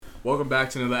Welcome back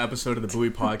to another episode of the Bowie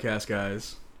Podcast,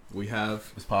 guys. We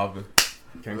have It's poppin'.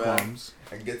 Ken Qualms.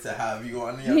 I get to have you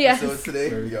on the episode Yes. today.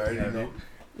 Very You already heavy. know.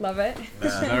 Love it.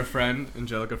 This is our friend,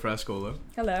 Angelica Frascola.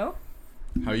 Hello.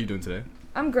 How are you doing today?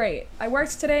 I'm great. I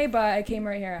worked today, but I came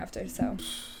right here after, so.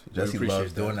 Jesse appreciate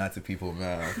loves that. doing that to people,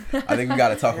 man. I think we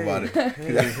gotta talk about it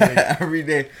every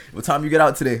day. What time you get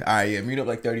out today? All right, yeah, meet up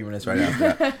like 30 minutes right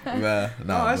after that. Man,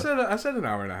 nah, I said an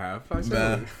hour and a half. I said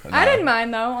man, I didn't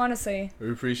mind, though, honestly.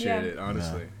 we appreciate Yeah. it,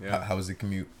 honestly. Nah. Yeah. How was the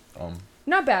commute?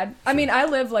 Not bad. I mean, I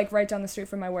live, like, right down the street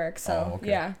from my work, so, Oh, okay.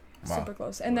 yeah. Wow. Super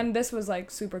close. And then this was,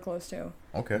 like, super close, too.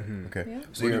 Okay, Mhm. okay. Yeah.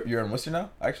 So you're in Worcester now,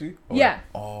 actually? Or- Yeah.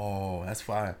 Oh, that's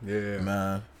fine. Yeah.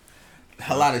 Man,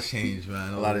 a lot has changed,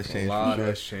 man. A lot has changed. A lot for sure.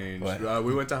 has changed. But-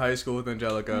 We went to high school with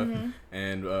Angelica, Mhm.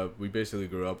 and we basically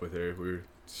grew up with her.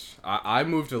 I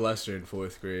moved to Leicester in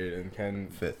 4th grade, and Ken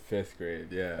fifth grade.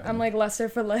 Yeah. I'm like Lester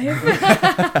for life.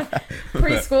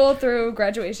 Preschool through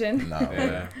graduation. Nah, Yeah.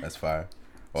 man, that's fire.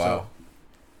 Wow.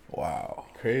 Wow.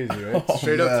 Crazy, right? Oh,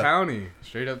 Straight up man. towny.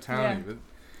 Straight up towny. Yeah. But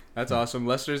that's awesome.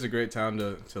 Leicester's a great town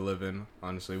to live in,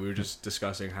 honestly. We were just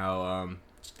discussing how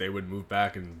they would move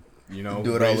back and, you know,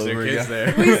 Do it raise all their over kids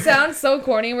again. there. We sound so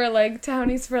corny. We're like,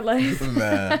 townies for life.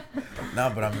 Man, nah,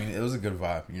 but I mean, it was a good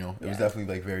vibe. You know, it was Yeah.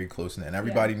 definitely like very close, and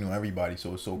everybody knew everybody, so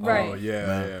it was so cool. Right. Oh, yeah,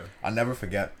 Man. yeah. I'll never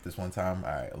forget this one time.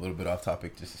 All right, a little bit off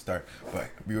topic just to start, but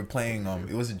we were playing.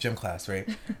 It was a gym class, right?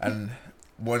 And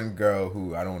one girl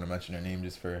who I don't want to mention her name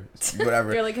just for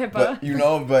whatever. You're like HIPAA. But you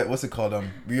know, but what's it called?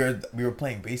 We were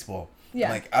playing baseball. Yeah.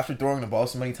 And, like after throwing the ball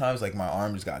so many times, like my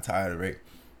arm just got tired, right?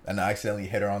 And I accidentally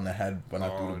hit her on the head when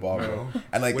I threw the ball, bro. no.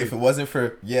 And like Wait. if it wasn't for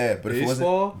but if it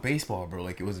Baseball? wasn't baseball, bro,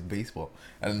 like it was baseball,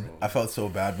 and I felt so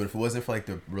bad. But if it wasn't for like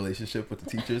the relationship with the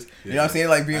teachers, you know what I'm saying,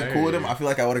 like being I cool with hear them, you. I feel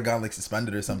like I would have gotten like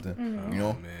suspended or something. Mhm. You know,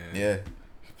 Oh, man. yeah.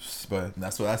 But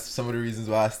that's some of the reasons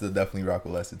why I still definitely rock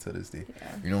with Leicester to this day. Yeah.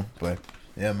 You know, but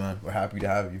yeah, man, we're happy to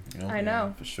have you. You know, I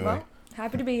know. for sure. Well,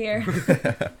 happy to be here.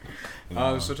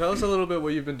 So tell us a little bit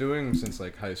what you've been doing since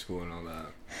like high school and all that.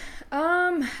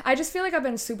 I just feel like I've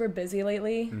been super busy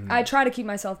lately. Mhm. I try to keep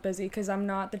myself busy because I'm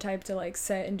not the type to like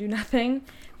sit and do nothing.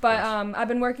 But I've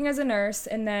been working as a nurse,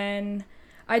 and then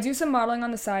I do some modeling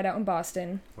on the side out in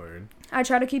Boston. Word. I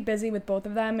try to keep busy with both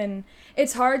of them, and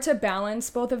it's hard to balance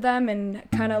both of them and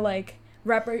kind of like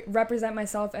represent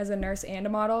myself as a nurse and a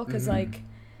model because Mhm. like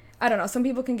I don't know, some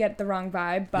people can get the wrong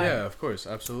vibe, but Yeah, of course,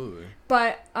 absolutely.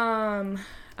 But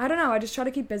I don't know. I just try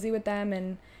to keep busy with them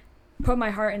and put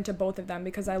my heart into both of them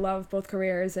because I love both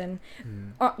careers. And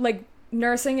like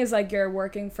nursing is like you're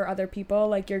working for other people,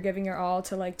 like you're giving your all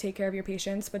to like take care of your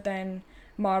patients. But then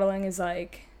modeling is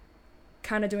like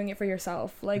kind of doing it for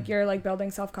yourself. Like you're like building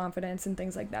self-confidence and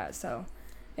things like that. So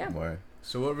yeah. Word.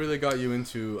 So what really got you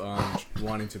into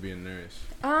wanting to be a nurse?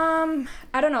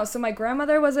 I don't know. So my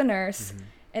grandmother was a nurse,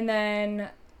 and then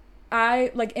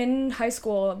I, like, in high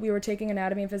school, we were taking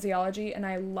anatomy and physiology, and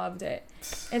I loved it.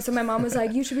 And so my mom was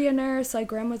like, you should be a nurse, like,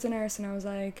 grandma's a nurse. And I was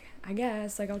like, I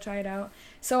guess, like, I'll try it out.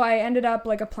 So I ended up,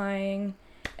 like, applying,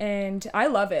 and I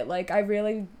love it. Like, I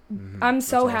really, I'm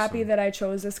so That's happy awesome. that I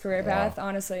chose this career Wow. path,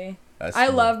 honestly. That's I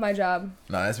smooth. love my job.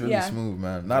 Nah, that's really Yeah. smooth,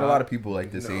 man. Not a No. lot of people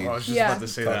like this age I was just Yeah. about to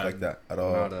say talk that. like that at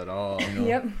all. Not at all. You know?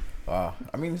 Yep. Wow.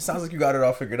 I mean, it sounds like you got it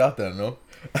all figured out then, no?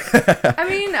 I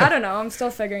mean, I don't know. I'm still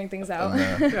figuring things out.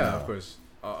 Yeah, of course.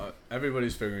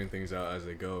 Everybody's figuring things out as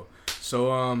they go. So,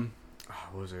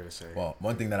 what was I gonna say? Well,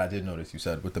 one thing that I did notice you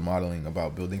said with the modeling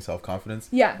about building self-confidence.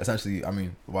 Yeah. Essentially, I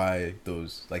mean, why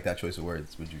those, like that choice of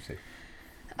words, would you say?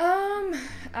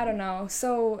 I don't know.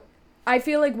 So I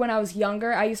feel like when I was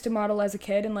younger, I used to model as a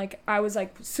kid, and like I was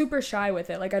like super shy with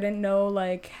it. Like I didn't know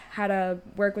like how to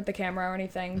work with the camera or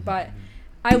anything, but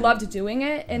I loved doing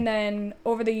it. And then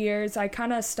over the years, I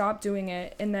kind of stopped doing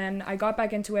it, and then I got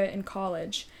back into it in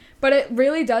college. But it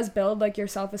really does build like your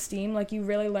self-esteem. Like you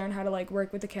really learn how to like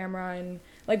work with the camera and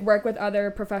like work with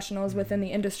other professionals within the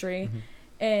industry.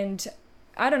 And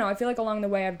I don't know, I feel like along the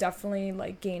way I've definitely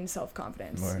like gained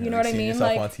self-confidence. Or, You know like, what I seeing mean? yourself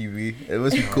Like on TV. It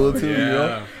was cool too, yeah. you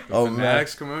know? The Oh,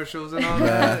 Fanatics commercials and all Man.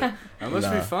 that. That must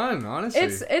be Nah. fun, honestly.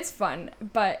 it's fun,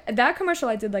 but that commercial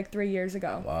I did like 3 years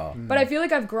ago. Wow. But I feel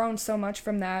like I've grown so much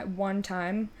from that one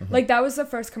time. Like that was the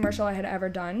first commercial I had ever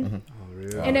done. Oh,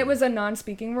 really? Wow. And it was a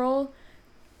non-speaking role.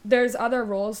 There's other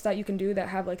roles that you can do that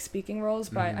have like speaking roles,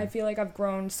 but I feel like I've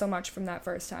grown so much from that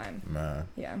first time. Man.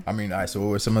 Yeah. I mean, all right, so what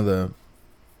were some of the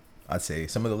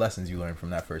lessons you learned from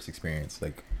that first experience?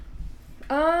 Like, it's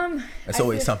I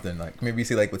always feel- something. Like, maybe you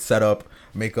say, like, with setup,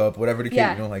 makeup, whatever the case,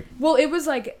 Yeah. you know, like, Well, it was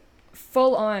like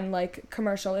full on like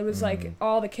commercial. It was like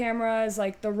all the cameras,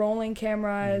 like the rolling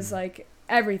cameras, like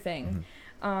everything.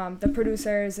 The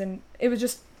producers, and it was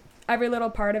just every little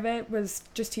part of it was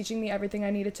just teaching me everything I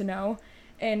needed to know.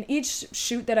 And each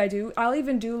shoot that I do, I'll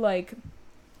even do like,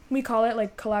 we call it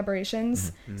like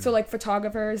collaborations. So like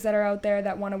photographers that are out there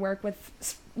that want to work with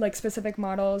like specific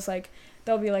models, like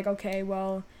they'll be like, okay,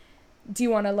 well, do you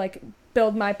want to like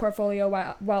build my portfolio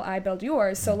while I build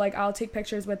yours? So like I'll take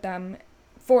pictures with them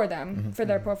for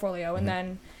their portfolio. And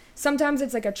then sometimes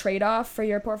it's like a trade-off for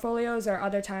your portfolios, or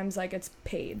other times like it's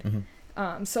paid.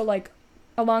 So like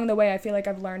along the way, I feel like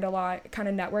I've learned a lot kind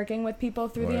of networking with people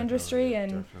through the industry.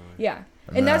 And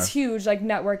definitely. And that's huge. Like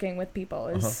networking with people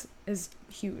is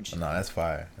huge. No, that's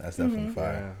fire. That's definitely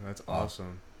fire. Yeah, that's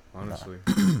awesome. Honestly.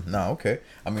 No, okay.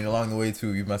 I mean, along the way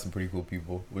too, you've met some pretty cool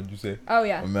people. What'd you say? Oh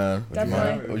yeah. Oh, man,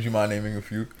 Definitely. would you mind naming a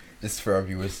few, just for our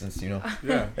viewers, since Yeah.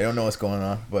 they don't know what's going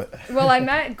on, but Well, I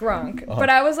met Gronk, but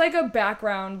I was like a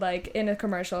background, like in a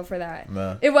commercial for that.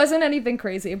 man, It wasn't anything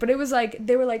crazy, but it was like,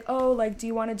 they were like, oh, like, do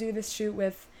you want to do this shoot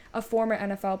with a former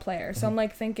NFL player? So I'm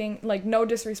like thinking, like, no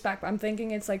disrespect, but I'm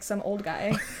thinking it's like some old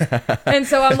guy. And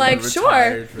so I'm like, sure.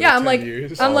 Retired for Yeah, I'm 10 like,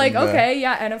 years. I'm like, man. okay,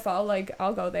 yeah, NFL, like,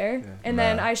 I'll go there. Yeah. And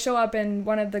then Man. I show up, and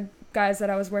one of the guys that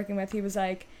I was working with, he was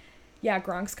like, yeah,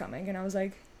 Gronk's coming. And I was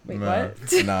like, wait, man.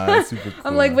 what? Nah, that's super cool.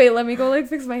 I'm like, wait, let me go like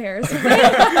fix my hair or something.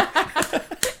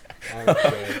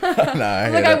 Honestly. Nah,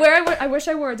 Like I wish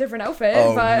I wore a different outfit,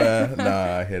 Oh but man,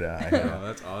 nah, I hear that. No,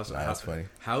 that's awesome. Nah, that's funny.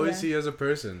 How is Yeah. he as a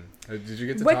person? Did you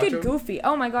get to talk to wicked him? goofy.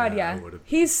 Oh my god, Yeah, I yeah. would've-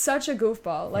 He's such a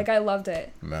goofball. Like I loved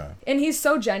it. Man, And he's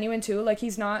so genuine too. Like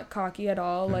he's not cocky at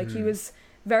all. Like he Mhm. was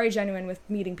very genuine with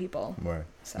meeting people. more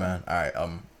So man. All right.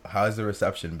 How has the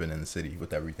reception been in the city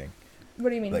with everything? what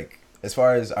do you mean? Like, as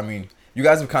far as, I mean, you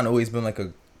guys have kind of always been like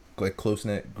a close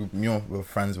knit group, with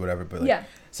friends, whatever. But like, yeah.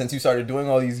 since you started doing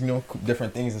all these,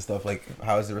 different things and stuff, like,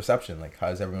 how is the reception? Like, how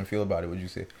does everyone feel about it? Would you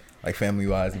say, like, family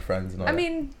wise and friends and all I that?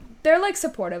 mean, they're like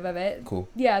supportive of it. Cool.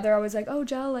 Yeah, they're always like, "Oh,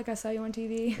 Jel, like I saw you on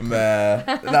TV." Man,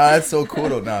 nah, that's so cool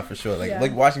though. Nah, for sure. Like, Yeah.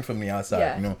 like watching from the outside,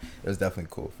 Yeah. it was definitely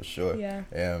cool for sure. Yeah.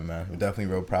 Yeah, man. We're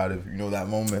definitely real proud of that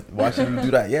moment. Watching you do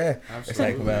that, yeah. It's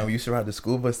Absolutely. like, man, we used to ride the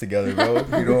school bus together,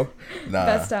 bro. Nah.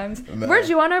 Best times. Man. Weren't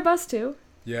you on our bus too?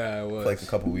 Yeah, I was. For like a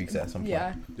couple weeks at some point.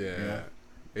 Yeah. Yeah.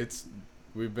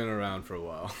 We've been around for a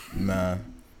while.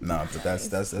 Man. Nah, but that's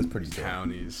pretty dope.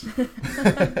 Townies.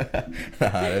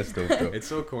 That's dope though. It's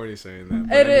so corny saying that. It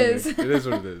but is. It is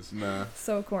what it is. Nah.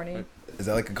 So corny. Is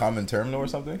that like a common term though or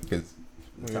something? Because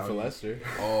I mean, for Leicester.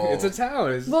 oh, It's a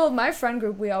town. It's, Well, my friend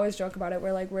group, we always joke about it.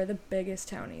 We're like, we're the biggest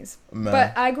townies. man.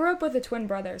 But I grew up with a twin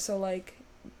brother, so like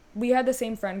we had the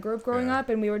same friend group growing Yeah. up,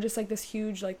 and we were just like this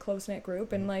huge like close knit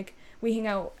group, and like we hang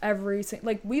out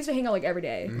like we used to hang out like every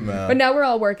day. Man. But now we're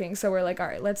all working, so we're like, all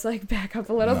right, let's like back up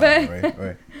a little Nah, bit.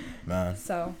 Right. Man.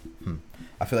 So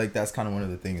I feel like that's kind of one of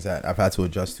the things that I've had to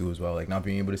adjust to as well. Like not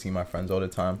being able to see my friends all the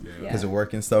time yeah. because of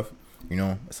work and stuff.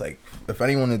 It's like if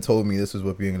anyone had told me this was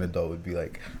what being an adult would be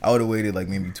like, I would have waited like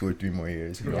maybe 2 or 3 more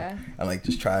years. yeah, And like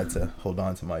just tried to hold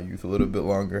on to my youth a little bit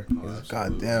longer. Oh,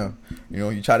 God absolutely. damn.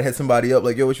 You try to hit somebody up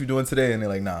like, yo, what you doing today? And they're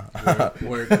like, nah.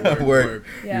 Work.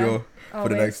 yeah. You know, for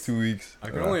the Always. next 2 weeks. I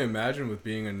can only imagine with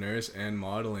being a nurse and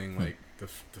modeling, like the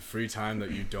free time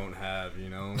that you don't have.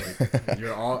 Like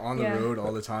you're all on the Yeah. road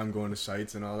all the time, going to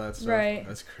sites and all that stuff. Right.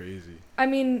 That's crazy. I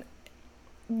mean,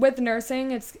 with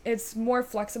nursing, it's more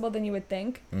flexible than you would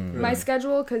think. Mm. My Really?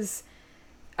 schedule, because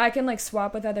I can like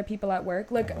swap with other people at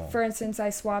work. Like Oh. for instance,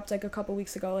 I swapped like a couple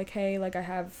weeks ago. Like, hey, like I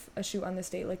have a shoot on this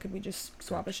date. Like, could we just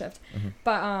swap a shift? Mhm.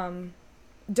 But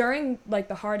during like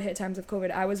the hard hit times of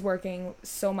COVID, I was working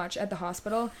so much at the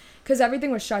hospital because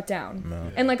everything was shut down.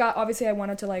 Man. And like obviously I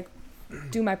wanted to like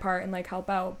do my part and like help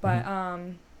out, but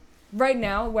right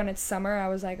now when it's summer, I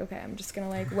was like, okay, I'm just gonna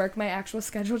like work my actual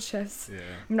scheduled shifts. Yeah.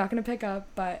 I'm not gonna pick up,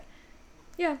 but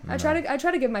yeah, I No.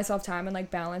 try to give myself time and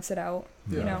like balance it out.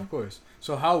 Yeah, You know. of course.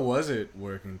 So how was it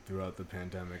working throughout the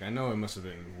pandemic? I know it must have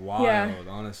been wild, Yeah.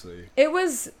 honestly. It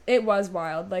was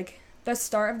wild. Like the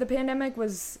start of the pandemic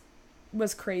was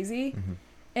crazy, Mhm.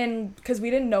 and because we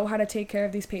didn't know how to take care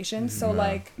of these patients, so Yeah.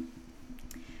 like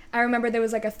I remember there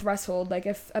was like a threshold, like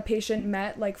if a patient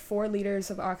met like 4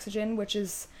 liters of oxygen, which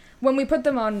is when we put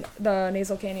them on the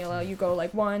nasal cannula, you go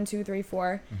like 1, 2, 3,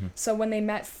 4. Mhm. So when they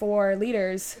met 4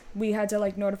 liters, we had to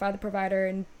like notify the provider,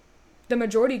 and the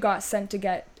majority got sent to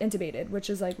get intubated, which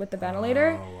is like with the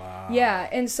ventilator. Oh, wow. Yeah,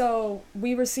 and so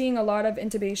we were seeing a lot of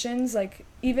intubations. Like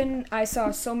even I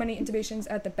saw so many intubations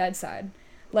at the bedside,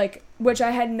 like which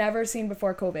I had never seen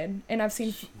before COVID, and I've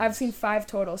seen 5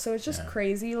 total. So it's just Yeah.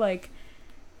 crazy, like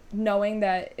knowing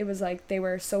that it was like they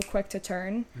were so quick to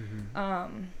turn.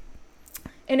 Mhm.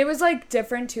 And it was like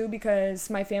different too because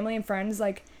my family and friends,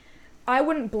 like I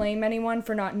wouldn't blame anyone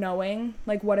for not knowing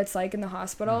like what it's like in the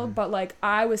hospital, but like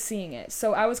I was seeing it.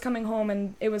 So I was coming home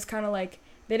and it was kind of like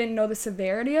they didn't know the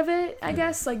severity of it, I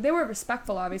guess. Like they were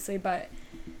respectful obviously, but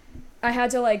I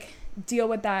had to like deal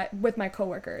with that with my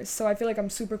coworkers. So I feel like I'm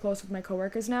super close with my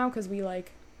coworkers now because we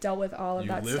like dealt with all of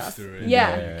that stuff. Through it.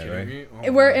 Yeah. Are you kidding me?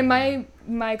 We're and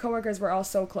my coworkers were all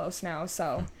so close now.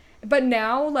 So, but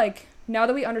now like now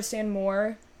that we understand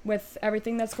more with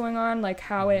everything that's going on, like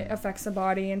how it affects the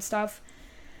body and stuff,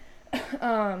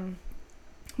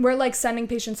 we're like sending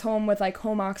patients home with like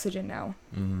home oxygen now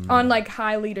on like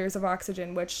high liters of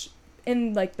oxygen, which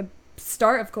in like the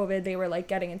start of COVID they were like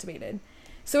getting intubated.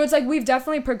 So it's like we've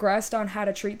definitely progressed on how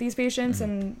to treat these patients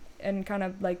and kind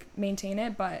of like maintain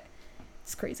it, but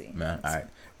it's crazy. Man, all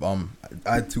right.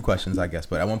 I had 2 questions, I guess,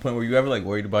 but at one point were you ever like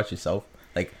worried about yourself,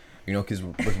 like, you know, because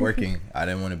with working I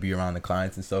didn't want to be around the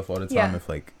clients and stuff all the time, if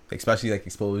like especially like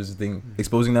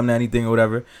exposing them to anything or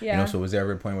whatever, you know. So was there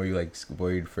ever a point where you like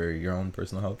worried for your own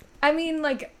personal health? I mean,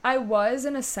 like I was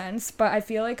in a sense, but I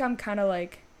feel like I'm kind of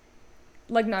like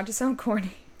not to sound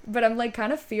corny, but I'm like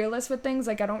kind of fearless with things.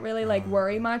 Like I don't really like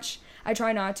worry much. I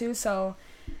try not to. So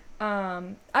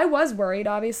I was worried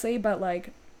obviously, but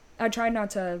like I tried not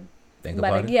to Think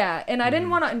about it. Yeah, and I didn't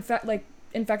want to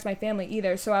infect my family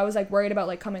either. So I was like worried about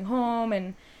like coming home,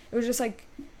 and it was just like,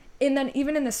 and then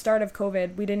even in the start of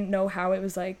COVID, we didn't know how it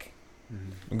was like.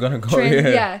 I'm gonna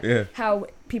go. How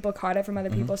people caught it from other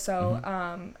people. So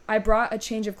I brought a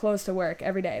change of clothes to work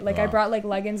every day. Like I brought like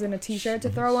leggings and a t-shirt to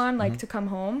throw on, like to come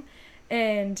home,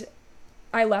 and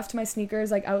I left my sneakers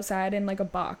like outside in like a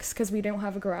box because we didn't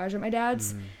have a garage at my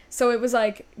dad's. So it was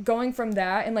like going from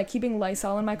that and like keeping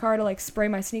Lysol in my car to like spray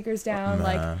my sneakers down.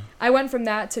 Like I went from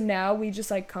that to now we just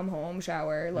like come home,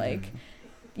 shower, like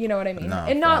you know what I mean?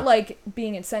 And not like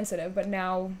being insensitive, but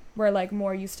now we're like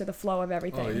more used to the flow of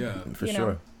everything. Oh yeah, for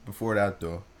sure. Before that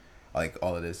though, like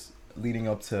all of this leading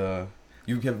up to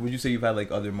would you say you've had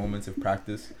like other moments of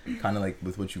practice kind of like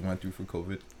with what you went through for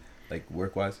COVID, like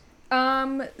work wise?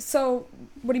 So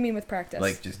what do you mean with practice?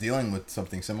 Like just dealing with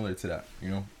something similar to that, you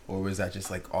know? Or was that just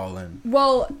like all in?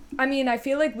 Well, I mean, I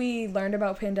feel like we learned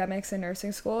about pandemics in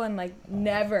nursing school, and like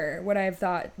never would I have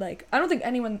thought, like, I don't think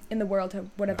anyone in the world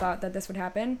would have thought that this would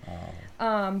happen.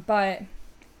 But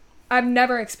I've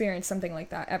never experienced something like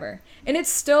that ever. And it's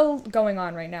still going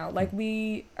on right now. Like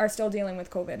we are still dealing with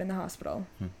COVID in the hospital,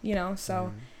 you know?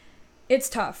 So it's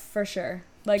tough for sure.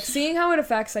 Like seeing how it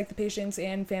affects like the patients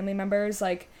and family members,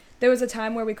 like there was a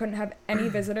time where we couldn't have any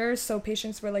visitors, so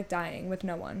patients were like dying with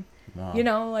no one. You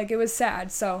know, like it was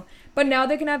sad. So, but now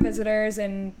they can have visitors,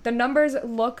 and the numbers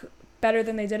look better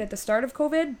than they did at the start of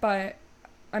COVID. But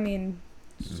I mean,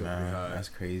 that's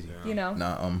crazy. You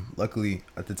know. Luckily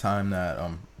at the time that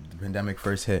the pandemic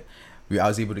first hit, I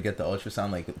was able to get the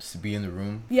ultrasound, like to be in the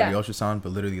room for the ultrasound.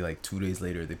 But literally like 2 days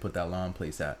later, they put that law in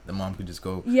place that the mom could just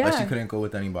go. Like she couldn't go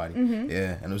with anybody.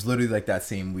 Yeah, and it was literally like that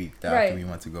same week that after we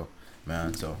went to go.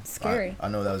 Man, so scary. I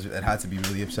know it had to be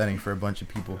really upsetting for a bunch of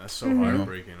people. That's so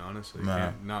heartbreaking, honestly.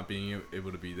 Not being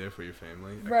able to be there for your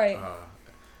family. Right.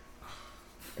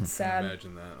 It's sad.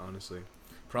 Imagine that, honestly.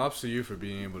 Props to you for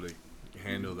being able to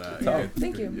handle that.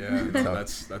 Thank you. Yeah,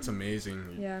 that's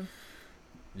amazing. Yeah.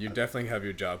 You definitely have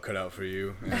your job cut out for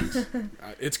you. And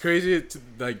it's crazy.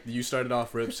 Like you started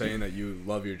off Rip saying that you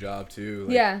love your job too.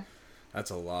 Like, yeah. That's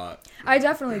a lot. I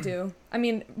definitely do. I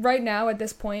mean, right now at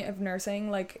this point of nursing,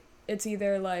 like it's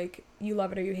either like you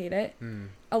love it or you hate it.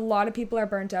 A lot of people are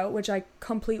burnt out, which I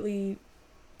completely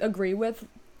agree with,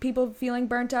 people feeling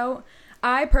burnt out.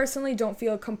 I personally don't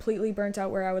feel completely burnt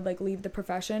out where I would like leave the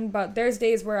profession, but there's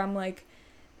days where I'm like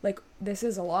this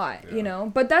is a lot, you know,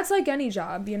 but that's like any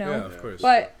job, you know. Yeah, of course.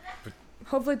 But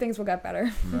hopefully things will get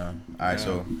better. All right,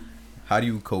 so how do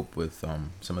you cope with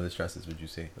some of the stresses, would you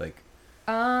say? Like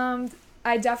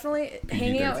I definitely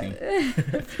hanging out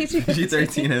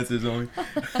PG-13 answers only.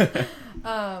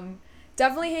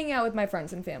 Definitely hanging out with my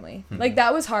friends and family. Like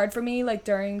that was hard for me like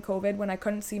during COVID when I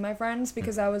couldn't see my friends,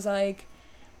 because I was like,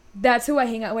 that's who I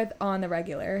hang out with on the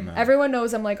regular. Everyone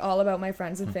knows I'm like all about my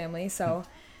friends and family. So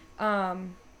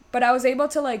but I was able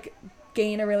to like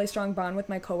gain a really strong bond with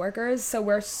my coworkers, so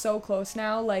we're so close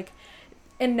now. Like,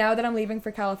 and now that I'm leaving for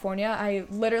California, I'm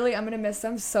gonna miss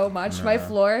them so much. My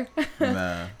floor.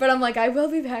 But I'm like, I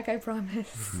will be back, I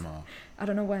promise. I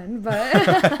don't know when,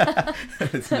 but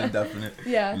it's indefinite.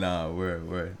 Yeah.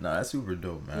 That's super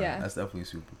dope, man. Yeah. That's definitely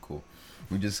super cool.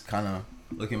 We just kind of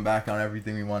looking back on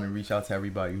everything, we want to reach out to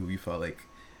everybody who we felt like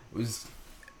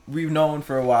we've known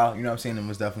for a while, you know what I'm saying, and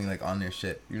was definitely like on their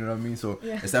shit, you know what I mean? So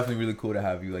it's definitely really cool to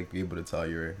have you like be able to tell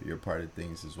your part of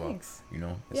things as well. Thanks. You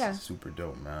know, it's super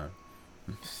dope, man.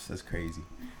 That's crazy.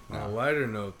 On a lighter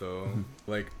note, though,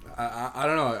 like I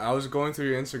don't know. I was going through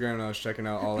your Instagram and I was checking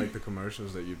out all like the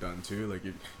commercials that you've done too. Like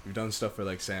you've done stuff for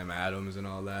like Sam Adams and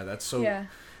all that. That's so. Yeah.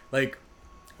 Like,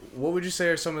 what would you say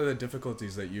are some of the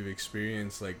difficulties that you've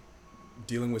experienced, like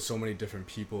dealing with so many different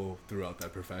people throughout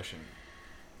that profession?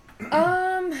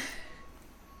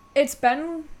 It's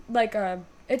been like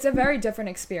it's a very different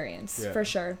experience for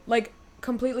sure. Like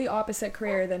completely opposite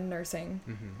career than nursing.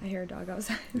 I hear a dog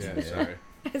outside. Yeah, sorry.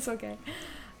 It's okay.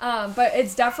 But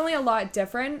it's definitely a lot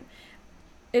different.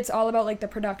 It's all about like the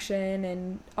production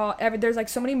and there's like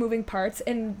so many moving parts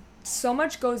and so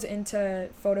much goes into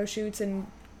photo shoots and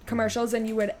commercials than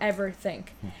you would ever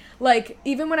think. Like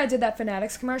even when I did that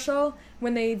Fanatics commercial,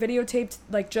 when they videotaped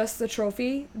like just the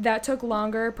trophy, that took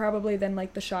longer probably than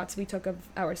like the shots we took of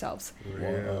ourselves.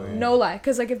 Really? No lie,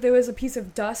 because like if there was a piece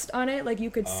of dust on it, like you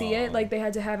could see it, like they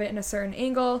had to have it in a certain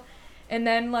angle. And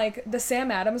then like the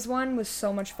Sam Adams one was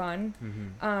so much fun.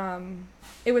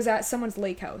 It was at someone's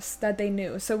lake house that they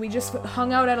knew, so we just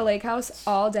hung out at a lake house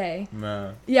all day.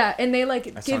 Man. Yeah, and they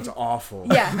like that sounds awful.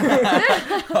 Yeah.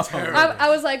 I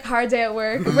was like, hard day at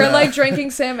work. We're like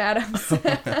drinking Sam Adams.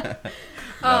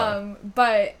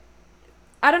 But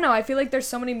I don't know. I feel like there's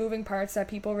so many moving parts that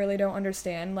people really don't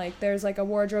understand. Like there's like a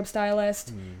wardrobe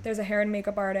stylist, there's a hair and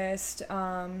makeup artist.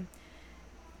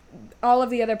 All of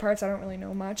the other parts I don't really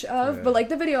know much of, but like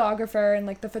the videographer and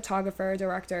like the photographer,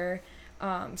 director.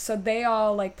 So they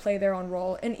all like play their own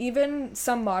role, and even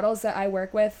some models that I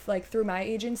work with like through my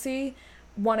agency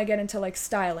want to get into like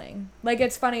styling. Like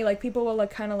it's funny, like people will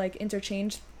like kind of like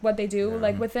interchange what they do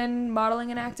like within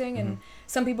modeling and acting, and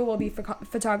some people will be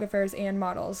photographers and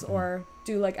models or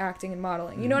do like acting and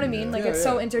modeling, you know what I mean? Like it's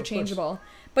so interchangeable,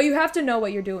 but you have to know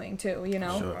what you're doing too, you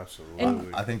know? Sure. Absolutely.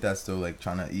 And I think that's still like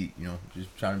trying to eat, you know,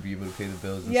 just trying to be able to pay the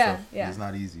bills and stuff. It's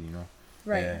not easy, you know?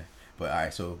 Right. Yeah. But all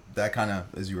right, so that kind of,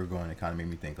 as you were going, it kind of made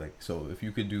me think like, so if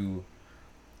you could do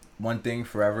one thing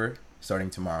forever starting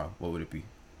tomorrow, what would it be?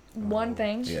 One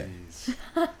thing? Yeah.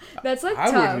 That's like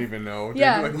I tough. wouldn't even know.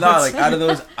 Yeah. Like, No, like out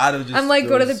of just I'm like,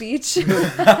 go to the beach. stay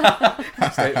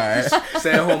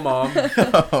at home, mom.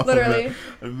 Literally.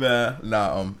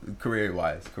 Nah, career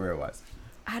wise.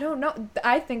 I don't know.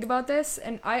 I think about this,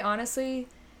 and I honestly,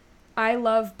 I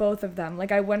love both of them.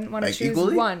 Like I wouldn't want to choose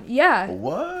equally? one. Yeah.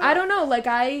 What? I don't know. Like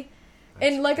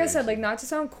and like crazy. I said, like not to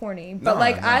sound corny, but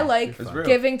I like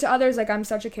giving to others. Like I'm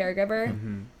such a caregiver.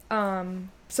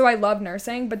 So I love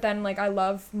nursing, but then like I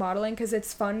love modeling because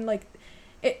it's fun. Like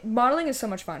modeling is so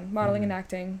much fun. Modeling and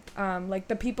acting. Like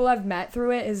the people I've met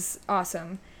through it is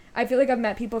awesome. I feel like I've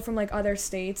met people from like other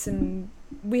states, and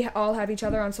we all have each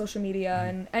other on social media,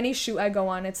 and any shoot I go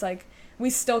on, it's like we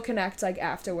still connect like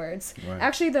afterwards. Right.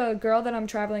 Actually, the girl that I'm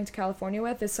traveling to California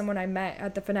with is someone I met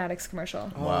at the Fanatics commercial.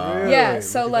 Wow. Really? Yeah,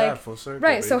 so like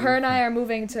right, so her and I are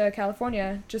moving to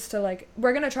California just to like,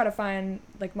 we're gonna try to find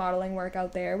like modeling work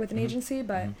out there with an agency,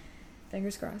 but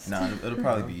fingers crossed. No, it'll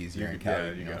probably be easier in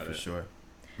Cali, you know, for sure.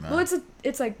 Man. Well,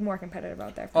 it's like more competitive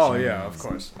out there. For sure. Yeah, of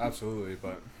course, absolutely,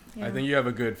 but. Yeah. I think you have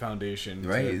a good foundation.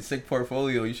 Right, it's sick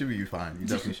portfolio. You should be fine. You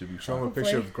definitely should be fine. Show him a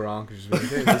picture of Gronk and just be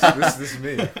like, hey, this is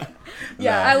me.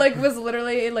 Yeah, I like was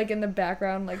literally like in the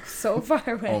background, like so far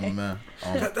away. Oh man,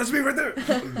 that's me right there.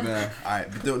 Man,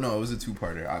 alright, but no, it was a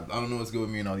two-parter. I don't know what's good with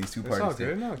me and all these two-parters. It's all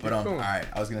good. No, but alright,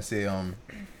 I was gonna say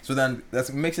so then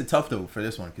that makes it tough though for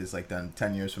this one, because like then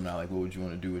 10 years from now, like what would you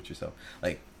want to do with yourself?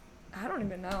 Like I don't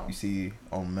even know. You see,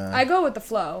 oh man, I go with the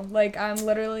flow. Like I'm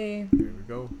literally. Here we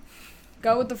go.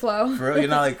 Go with the flow. For real? You're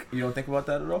not like, you don't think about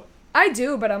that at all? I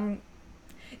do, but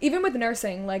even with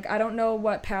nursing, like I don't know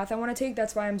what path I want to take.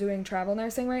 That's why I'm doing travel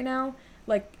nursing right now.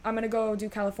 Like I'm going to go do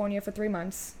California for 3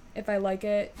 months. If I like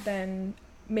it, then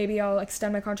maybe I'll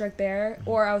extend my contract there,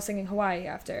 or I was thinking Hawaii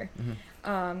after.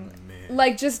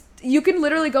 Like just, you can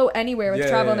literally go anywhere with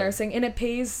travel nursing, and it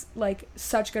pays like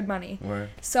such good money. Right.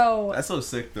 So that's so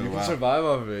sick though. You can survive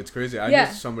off of it. It's crazy. I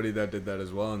knew somebody that did that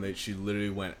as well, and she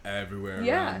literally went everywhere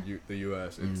around the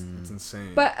U.S. It's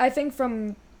insane. But I think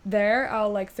from there,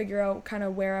 I'll like figure out kind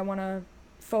of where I want to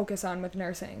focus on with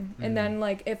nursing, and then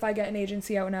like if I get an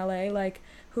agency out in LA, like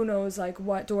who knows like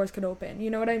what doors could open. You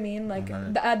know what I mean? Like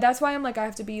that's why I'm like I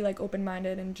have to be like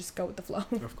open-minded and just go with the flow.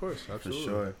 Of course, absolutely. For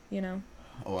sure. You know.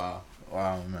 Oh,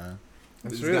 wow, man.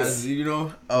 That's this really, guy's, you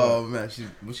know. Oh man,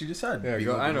 what she just said. Yeah,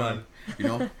 go, I know. Mind, you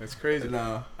know, it's crazy. And,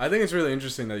 I think it's really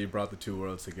interesting that you brought the two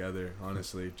worlds together.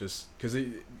 Honestly, just because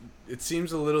it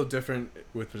seems a little different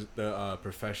with the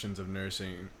professions of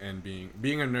nursing and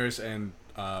being a nurse and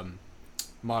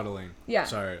modeling. Yeah.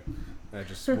 Sorry, I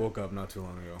just woke up not too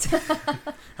long ago.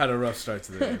 Had a rough start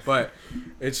to the day, but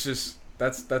it's just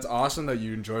that's awesome that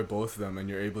you enjoy both of them and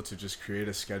you're able to just create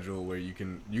a schedule where you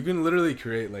can literally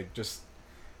create like just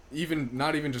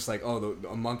not even just like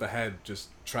a month ahead, just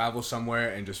travel somewhere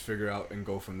and just figure out and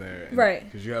go from there. And, right.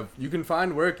 Because you can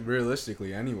find work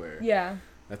realistically anywhere. Yeah.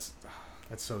 That's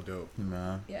so dope.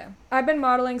 Nah. Yeah. I've been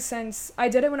modeling since I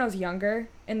did it when I was younger,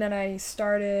 and then I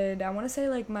started, I want to say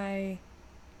like my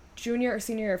junior or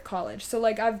senior year of college. So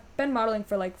like I've been modeling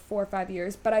for like 4 or 5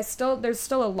 years, but there's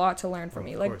still a lot to learn for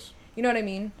me. Like, course. You know what I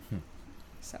mean?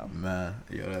 So. Man,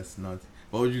 yo, that's nuts.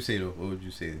 What would you say though? What would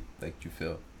you say like you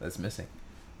feel that's missing?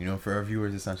 You know, for our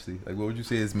viewers essentially, like what would you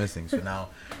say is missing? So now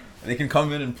they can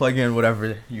come in and plug in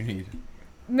whatever you need.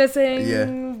 Missing? Yeah.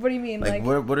 What do you mean? Like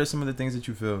what are some of the things that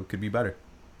you feel could be better?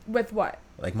 With what?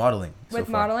 Like modeling. With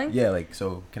modeling? Yeah, like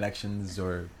so connections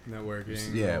or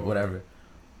networking. Yeah, whatever.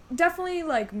 Definitely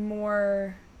like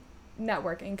more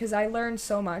networking, because I learned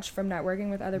so much from networking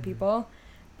with other people,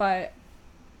 but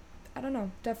I don't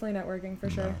know, definitely networking for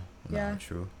sure. Yeah.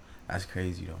 True. That's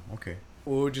crazy though. Okay.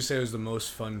 What would you say was the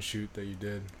most fun shoot that you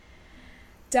did?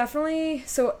 Definitely.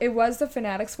 So it was the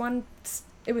Fanatics one.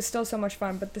 It was still so much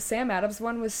fun, but the Sam Adams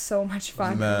one was so much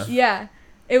fun. Yeah,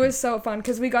 it was so fun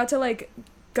because we got to like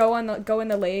go in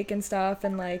the lake and stuff,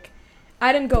 and like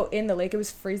I didn't go in the lake. It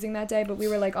was freezing that day, but we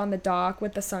were like on the dock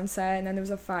with the sunset, and then there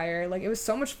was a fire. Like it was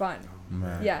so much fun.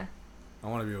 Man. Yeah. I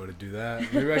want to be able to do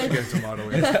that. Maybe I should get into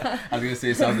modeling. I was gonna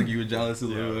say it sounds like you were jealous a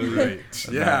little bit.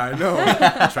 Right. Yeah, I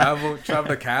know. Travel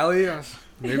to Cali.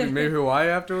 Maybe Hawaii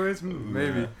afterwards.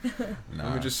 Maybe. Nah.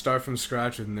 Let me just start from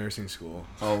scratch with nursing school.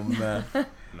 Oh man.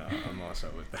 No, I'm all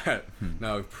set with that.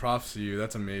 No, props to you.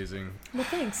 That's amazing. Well,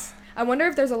 thanks. I wonder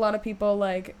if there's a lot of people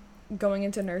like going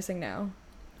into nursing now.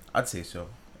 I'd say so.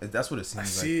 That's what it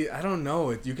seems like. I don't know.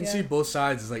 You can see both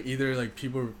sides. It's like either like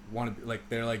people want to like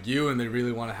they're like you and they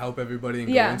really want to help everybody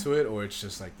and go into it, or it's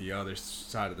just like the other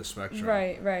side of the spectrum.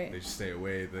 Right. They just stay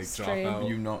away. They drop out.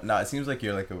 You know, it seems like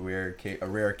you're like a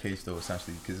rare case though,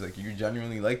 essentially, because like you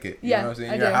genuinely like it. You know what I'm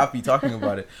saying? You're happy talking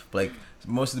about it, but like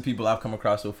most of the people I've come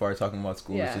across so far talking about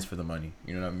school is just for the money.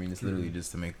 You know what I mean? It's literally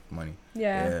just to make money.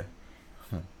 Yeah.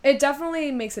 It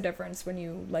definitely makes a difference when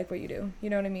you like what you do. You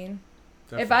know what I mean?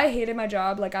 Definitely. If I hated my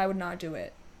job, like I would not do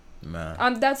it.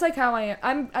 Man. That's like how I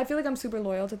am. I feel like I'm super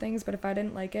loyal to things, but if I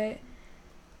didn't like it,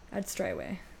 I'd stray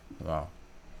away. Wow.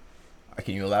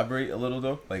 Can you elaborate a little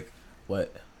though? Like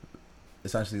what?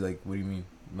 Essentially, like what do you mean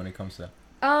when it comes to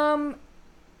that?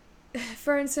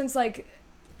 For instance, like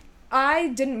I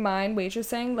didn't mind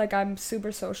waitressing. Like I'm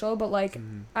super social, but like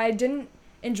I didn't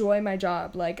enjoy my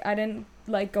job. Like I didn't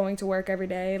like going to work every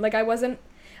day. Like I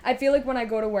feel like when I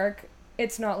go to work,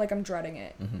 it's not like I'm dreading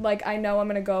it. Like I know I'm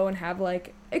gonna go and have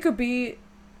like it could be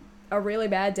a really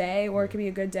bad day or it could be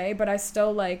a good day, but I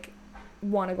still like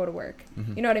want to go to work.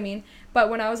 You know what I mean? But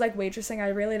when I was like waitressing, I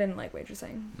really didn't like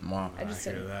waitressing. Wow. I just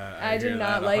didn't. I did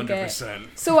not like 100%.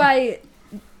 it. So I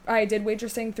did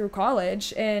waitressing through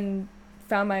college and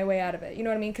found my way out of it. You know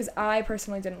what I mean? Because I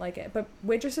personally didn't like it. But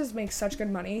waitresses make such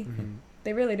good money.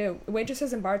 They really do.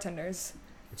 Waitresses and bartenders.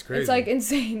 It's crazy. It's like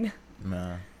insane.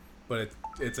 Nah. But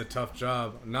it's a tough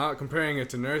job. Not comparing it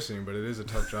to nursing, but it is a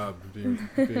tough job being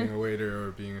a waiter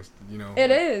or being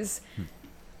It is.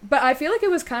 But I feel like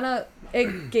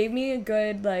it gave me a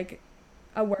good like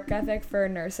a work ethic for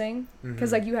nursing,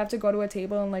 because like you have to go to a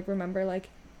table and like remember like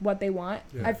what they want.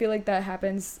 I feel like that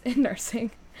happens in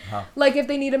nursing. Like if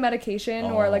they need a medication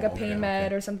or like a pain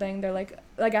med or something, they're like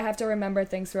I have to remember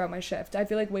things throughout my shift. I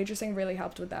feel like waitressing really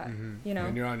helped with that. You know,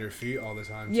 and you're on your feet all the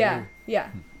time. Yeah. Too.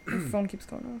 My phone keeps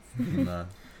going off. Nah.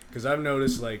 Because I've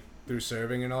noticed like through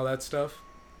serving and all that stuff,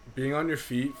 being on your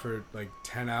feet for like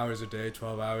 10 hours a day,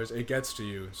 12 hours, it gets to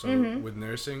you. So with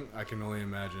nursing, I can only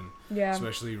imagine. Yeah.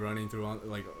 Especially running throughout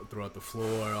the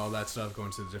floor, all that stuff,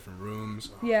 going to the different rooms.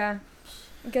 Yeah.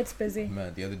 It gets busy.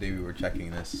 Man, the other day we were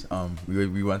checking this.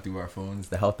 We went through our phones,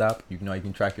 the health app. You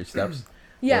can track your steps.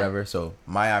 Whatever. So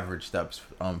my average steps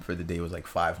for the day was like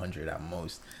 500 at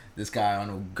most. This guy on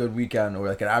a good weekend or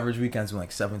like an average weekend's doing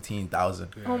like 17,000.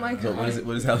 Oh my god. So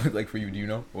what does that look like for you? Do you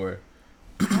know? Or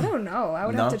I don't know. I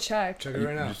would have to check. Check it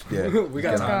right now. We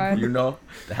got time. You know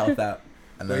the health app.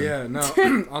 And then,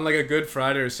 on like a good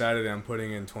Friday or Saturday, I'm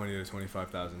putting in 20 to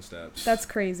 25,000 steps. That's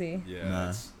crazy.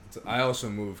 Yeah. I also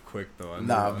move quick though.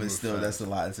 But still, fast. That's a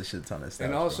lot. It's a shit ton of steps.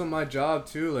 And also my job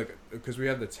too, like because we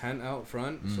have the tent out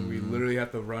front, so we literally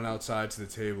have to run outside to the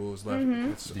tables.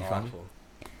 It's awful.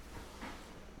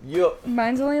 Yo.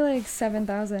 Mine's only like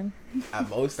 7,000. At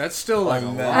most. That's still like a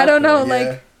lot. I don't know,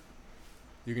 like.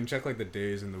 You can check like the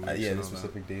days in the week. The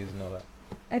specific days and all that.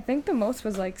 I think the most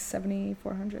was like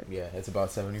 7,400. Yeah, it's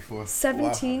about 74.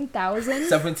 17,000.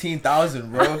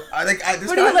 17,000, bro. I think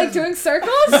what are you like doing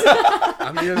circles?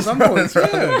 I mean, at some point, yeah.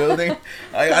 The building.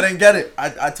 I didn't get it.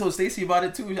 I told Stacy about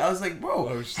it too. I was like,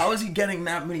 bro, how is he getting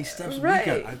that many steps?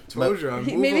 Right. I told you.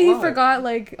 Maybe he forgot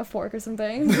like a fork or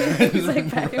something. He's like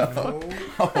back and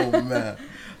forth. Oh man.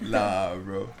 Nah,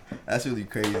 bro, that's really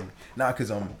crazy. Nah,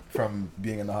 cause from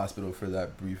being in the hospital for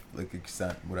that brief like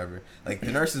extent, whatever. Like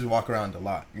the nurses walk around a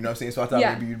lot. You know what I'm saying? So I thought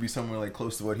maybe you'd be somewhere like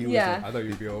close to what he was. Like. I thought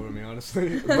you'd be over me,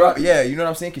 honestly. Bro, yeah, you know what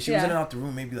I'm saying? Cause she was in and out the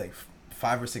room maybe like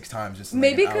 5 or 6 times just.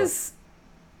 Maybe because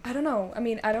I don't know. I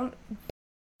mean,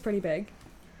 pretty big.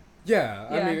 Yeah,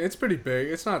 I mean, it's pretty big.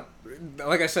 It's not,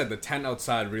 like I said, the tent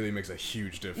outside really makes a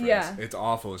huge difference. Yeah. It's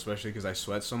awful, especially because I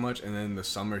sweat so much, and then the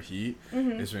summer heat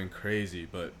has been crazy.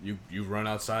 But you run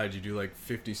outside, you do like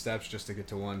 50 steps just to get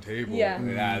to one table. Yeah. And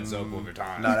it adds up over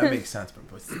time. Nah, that makes sense, bro.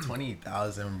 It's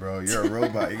 20,000, bro. You're a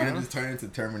robot. You're going to just turn into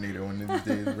Terminator one of these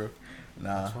days, bro.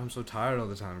 Nah. That's why I'm so tired all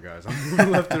the time, guys. I'm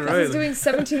moving left and right. He's doing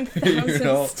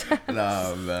 17,000 steps.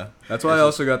 Nah, man. That's why I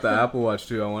also got the Apple Watch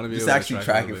too. I want to be able to actually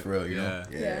track it for real, you know?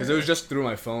 Yeah. Because it was just through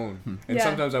my phone, and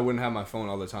sometimes I wouldn't have my phone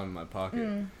all the time in my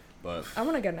pocket. But I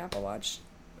want to get an Apple Watch.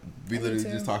 We literally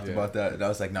just talked about that, and I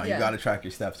was like, "No, you gotta track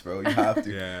your steps, bro. You have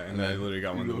to." Yeah, and I literally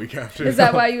got one the week after. Is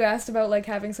that why you asked about like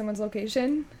having someone's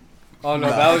location? Oh no,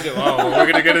 that was it. Oh,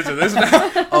 we're gonna get into this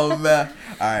now. Oh man.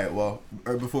 All right. Well,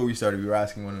 before we started, we were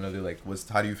asking one another like,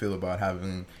 how do you feel about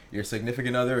having your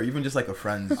significant other, or even just like a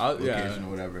friend's location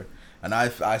or whatever? And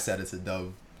I said it's a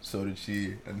dub. So did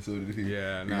she, and so did he.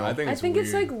 Yeah. No, you know? I think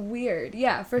it's like weird.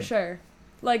 Yeah, for sure.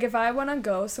 Like if I want to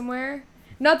go somewhere.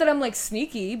 Not that I'm like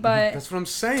sneaky, but that's what I'm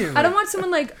saying. I don't want someone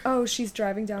like, oh, she's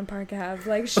driving down Park Ave.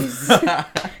 Like she's,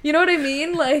 you know what I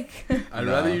mean? Like. I'd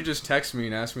rather you just text me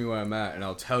and ask me where I'm at, and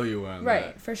I'll tell you where I'm at.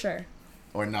 Right, for sure.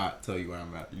 Or not tell you where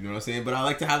I'm at. You know what I'm saying? But I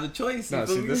like to have the choice. No,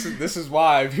 see, this is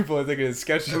why people are thinking it's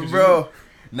sketchy, bro.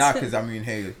 Nah, because I mean,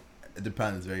 hey, it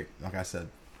depends, right? Like I said,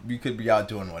 we could be out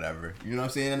doing whatever. You know what I'm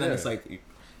saying? And then it's like.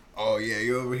 Oh yeah,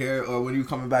 you're over here, or when you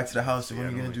coming back to the house, when are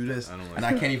you gonna do this? And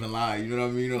I can't even lie, you know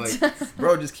what I mean? Or like,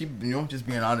 bro, just keep, just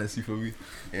being honest. You feel me?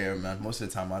 Yeah, man. Most of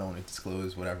the time, I don't want to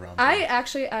disclose whatever I'm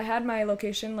doing. I had my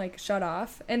location like shut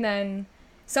off, and then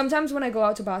sometimes when I go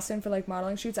out to Boston for like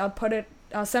modeling shoots,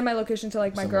 I'll send my location to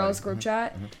like my girls group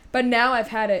chat. But now I've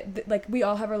had it like we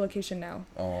all have our location now.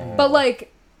 Oh. But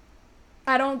like,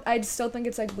 I still think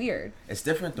it's like weird. It's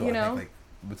different though. You know. I think,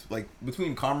 like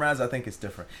between comrades, I think it's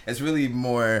different. It's really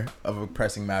more of a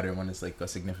pressing matter when it's like a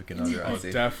significant other. Oh,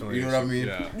 definitely. You know what I mean?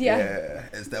 Yeah.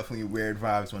 It's definitely weird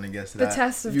vibes when it gets to the that.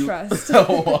 Test of trust.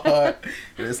 What?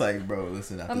 It's like, bro,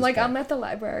 listen. I'm like, I'm at the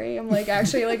library. I'm like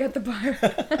actually like at the bar.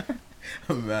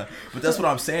 Man, but that's what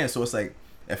I'm saying. So it's like,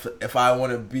 if I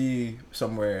want to be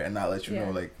somewhere and not let you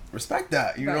know, like respect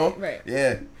that. You know? Right.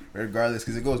 Yeah. Regardless,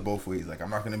 because it goes both ways. Like, I'm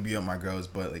not going to be on my girls,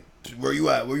 but, like, where you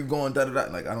at? Where you going? Da-da-da.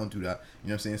 Like, I don't do that. You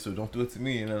know what I'm saying? So don't do it to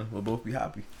me, and then we'll both be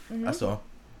happy. That's all.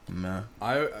 Man.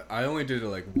 I only did it,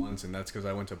 like, once, and that's because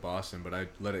I went to Boston, but I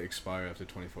let it expire after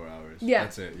 24 hours. Yeah.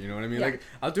 That's it. You know what I mean? Yeah. Like,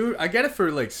 I'll do it. I get it for,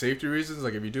 like, safety reasons.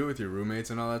 Like, if you do it with your roommates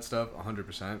and all that stuff,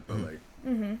 100%. But,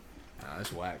 like,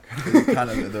 that's whack. Kind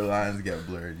of, the lines get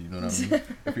blurred. You know what I mean?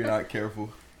 If you're not careful.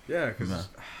 Yeah, because...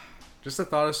 Just the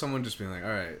thought of someone just being like, all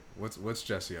right, what's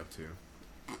Jesse up to?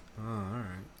 Oh, all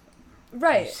right.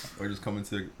 Right. Or just coming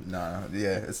to,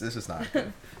 it's just not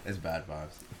good. It's bad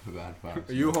vibes. Bad vibes.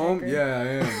 Are you home?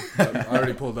 Yeah, I am. I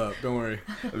already pulled up. Don't worry.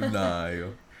 Nah,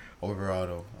 yo. Overall,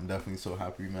 though, I'm definitely so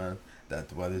happy, man, that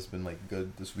the weather's been, like,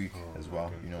 good this week as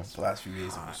well. You know, the last few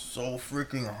days, it was so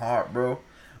freaking hot, bro.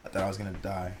 I thought I was going to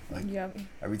die. Like,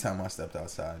 every time I stepped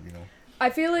outside, you know. I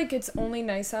feel like it's only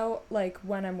nice out, like,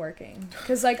 when I'm working.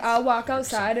 Because, like, I'll walk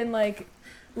outside and, like,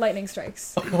 lightning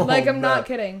strikes. Like, I'm not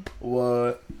kidding.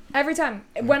 What? Every time.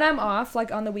 When I'm off,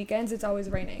 like, on the weekends, it's always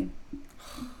raining.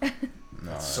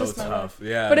 No, so tough.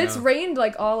 Yeah. But it's rained,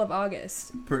 like, all of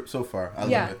August. So far. I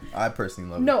love it. I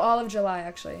personally love it. No, all of July,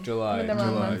 actually. July.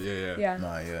 Yeah.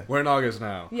 Nah, yeah. We're in August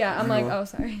now. Yeah, I'm like, oh,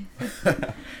 sorry.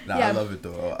 I love it,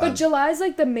 though. But July's,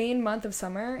 like, the main month of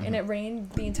summer, and it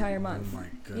rained the entire month. Oh, my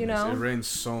goodness. You know? It rains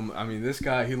so much. I mean, this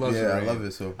guy, he loves the rain. Yeah, I love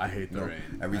it, so. I hate the rain.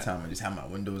 Every time I just have my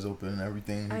windows open and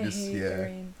everything. I hate the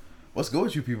rain. What's good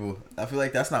with you people? I feel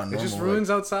like that's not normal. It just ruins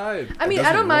outside. I mean,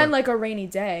 I don't mind like a rainy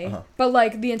day, but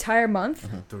like the entire month.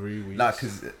 3 weeks. Nah,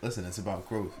 because listen, it's about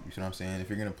growth. You see what I'm saying? If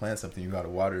you're going to plant something, you got to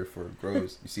water it for it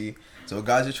grows. You see? So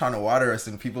guys are trying to water us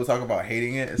and people talk about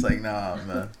hating it. It's like, nah,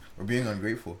 man. We're being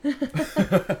ungrateful.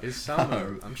 It's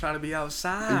summer. I'm trying to be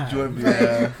outside. Enjoy,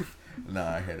 man.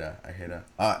 Nah, I hear that.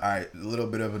 All right, a little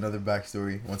bit of another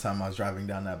backstory. One time I was driving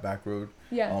down that back road.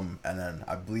 Yeah. And then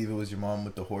I believe it was your mom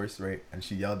with the horse, right? And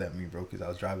she yelled at me, bro, because I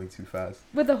was driving too fast.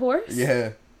 With the horse?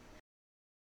 Yeah.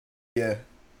 Yeah.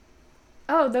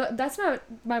 Oh, that's not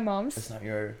my mom's. It's not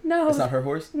your... No. It's not her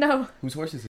horse? No. Whose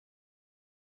horse is it?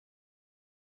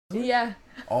 Yeah.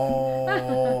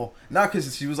 Oh. Nah,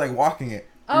 because she was like walking it.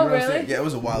 You Oh, really? Yeah, it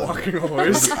was a while ago. Walking a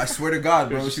horse? I swear to God,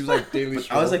 bro. She was like daily.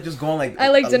 I was like just going like. I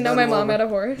like didn't know my mom had a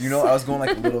horse. You know, I was going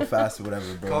like a little fast or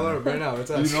whatever, bro. Call her right now.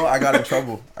 What's up? You know, I got in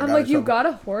trouble. I'm like, you got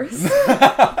a horse?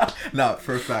 Nah,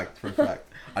 for a fact.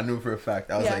 I knew for a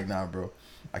fact. I was like, nah, bro.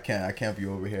 I can't be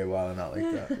over here wilding out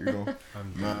like that. You know,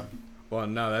 man. Well,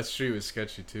 no, that street was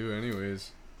sketchy too.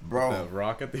 Anyways, bro. That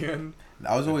rock at the end.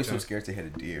 I was always so scared to hit a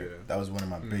deer. Yeah. That was one of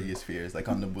my biggest fears. Like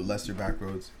on the Leicester back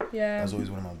roads. Yeah. That was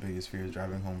always one of my biggest fears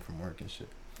driving home from work and shit.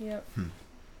 Yep.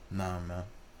 Nah, man.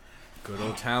 Good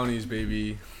old townies,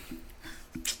 baby.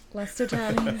 Leicester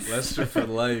townies. Leicester for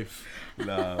life.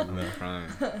 Nah, I'm crying.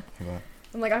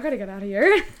 I'm like, I gotta get out of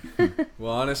here.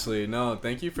 Well, honestly, no.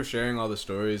 Thank you for sharing all the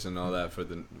stories and all that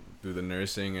through the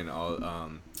nursing and all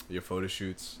your photo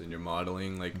shoots and your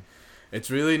modeling. Like,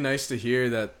 it's really nice to hear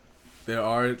that there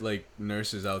are like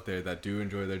nurses out there that do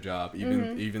enjoy their job,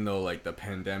 even though like the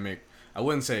pandemic. I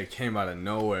wouldn't say it came out of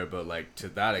nowhere, but like to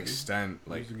that extent,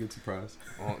 like it was a good surprise.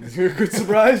 Oh, good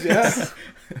surprise, yeah.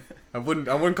 I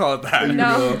wouldn't call it that.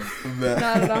 No, not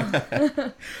at all.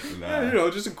 Yeah, you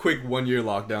know, just a quick 1 year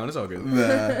lockdown. It's all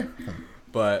good.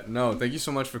 But no, thank you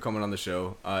so much for coming on the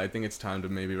show. I think it's time to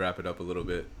maybe wrap it up a little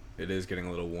bit. It is getting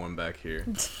a little warm back here.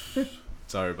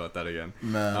 Sorry about that again.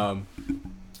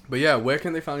 But yeah, where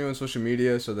can they find you on social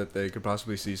media so that they could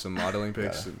possibly see some modeling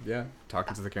pics? And, yeah,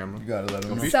 talking to the camera. You gotta let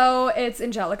them know. So it's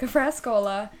Angelica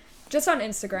Frascola, just on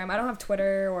Instagram. I don't have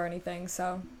Twitter or anything,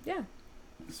 so yeah.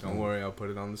 Don't worry, I'll put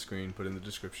it on the screen, put it in the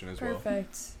description as well.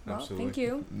 Perfect. Well, Absolutely. thank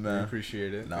you. Man. We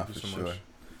appreciate it. Nah, thank you for so sure. much.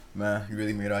 Man, you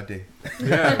really made our day.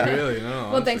 Yeah, really.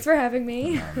 No, well, thanks for having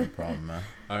me. Nah, no problem, man.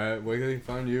 All right, where can they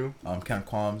find you? Camp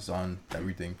Qualms on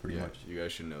everything pretty much. You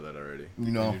guys should know that already.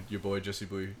 You know. Your boy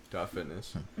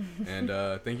JesseBuoy.fitness. And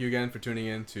thank you again for tuning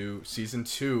in to season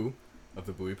 2 of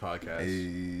the Buoy Podcast.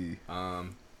 Hey. Yeah,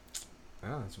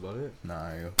 that's about it.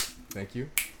 Nah, yo. Thank you.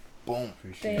 Boom.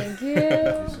 Appreciate it. Thank you.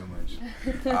 Thank you so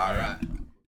much. All right.